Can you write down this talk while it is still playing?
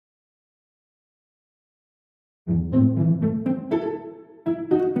We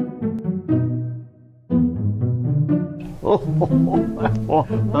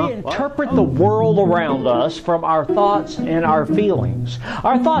interpret the world around us from our thoughts and our feelings.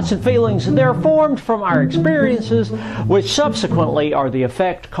 Our thoughts and feelings, they're formed from our experiences, which subsequently are the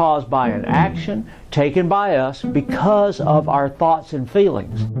effect caused by an action taken by us because of our thoughts and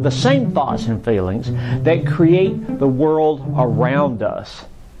feelings. The same thoughts and feelings that create the world around us.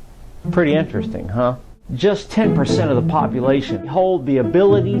 Pretty interesting, huh? Just 10% of the population hold the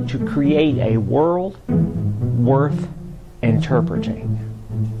ability to create a world worth interpreting.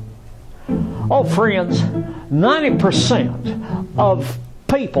 Oh, friends, 90% of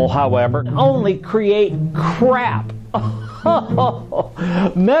people, however, only create crap.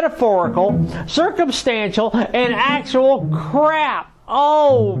 Metaphorical, circumstantial, and actual crap.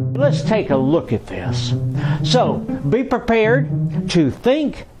 Oh, let's take a look at this. So, be prepared to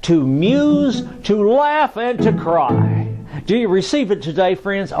think, to muse, to laugh, and to cry. Do you receive it today,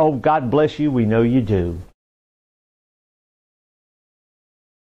 friends? Oh, God bless you. We know you do.